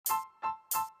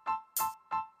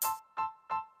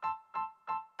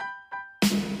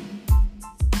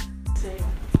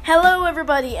Hello,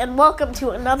 everybody, and welcome to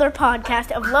another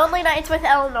podcast of Lonely Nights with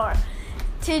Eleanor.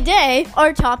 Today,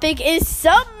 our topic is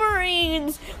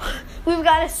submarines. We've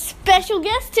got a special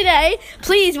guest today.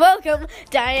 Please welcome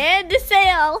Diane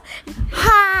DeSalle.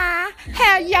 Hi,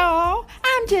 how y'all?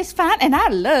 I'm just fine, and I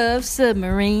love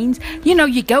submarines. You know,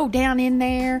 you go down in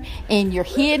there, and you're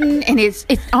hidden, and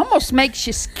it almost makes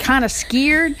you kind of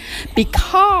scared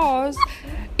because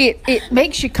it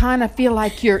makes you kind of feel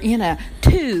like you're in a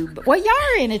tube. Well,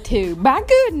 you're in a tube. My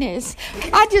goodness.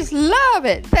 I just love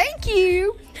it. Thank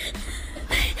you.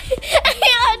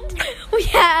 And we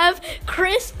have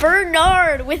Chris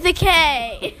Bernard with a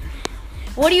K.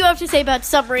 What do you have to say about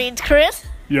submarines, Chris?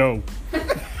 Yo.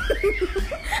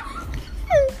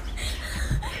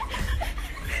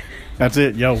 That's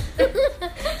it, yo.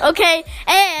 Okay,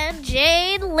 and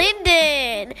Jane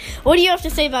Linden. What do you have to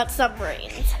say about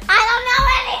submarines? I don't know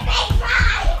anything,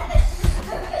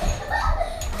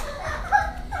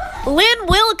 Lynn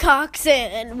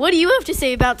Wilcoxon. What do you have to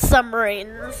say about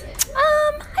submarines?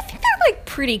 I think they're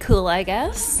pretty cool, I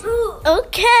guess.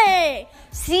 Okay,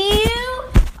 see you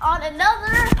on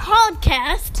another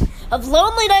podcast of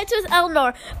Lonely Nights with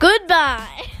Eleanor.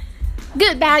 Goodbye.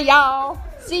 Goodbye, y'all.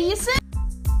 See you soon.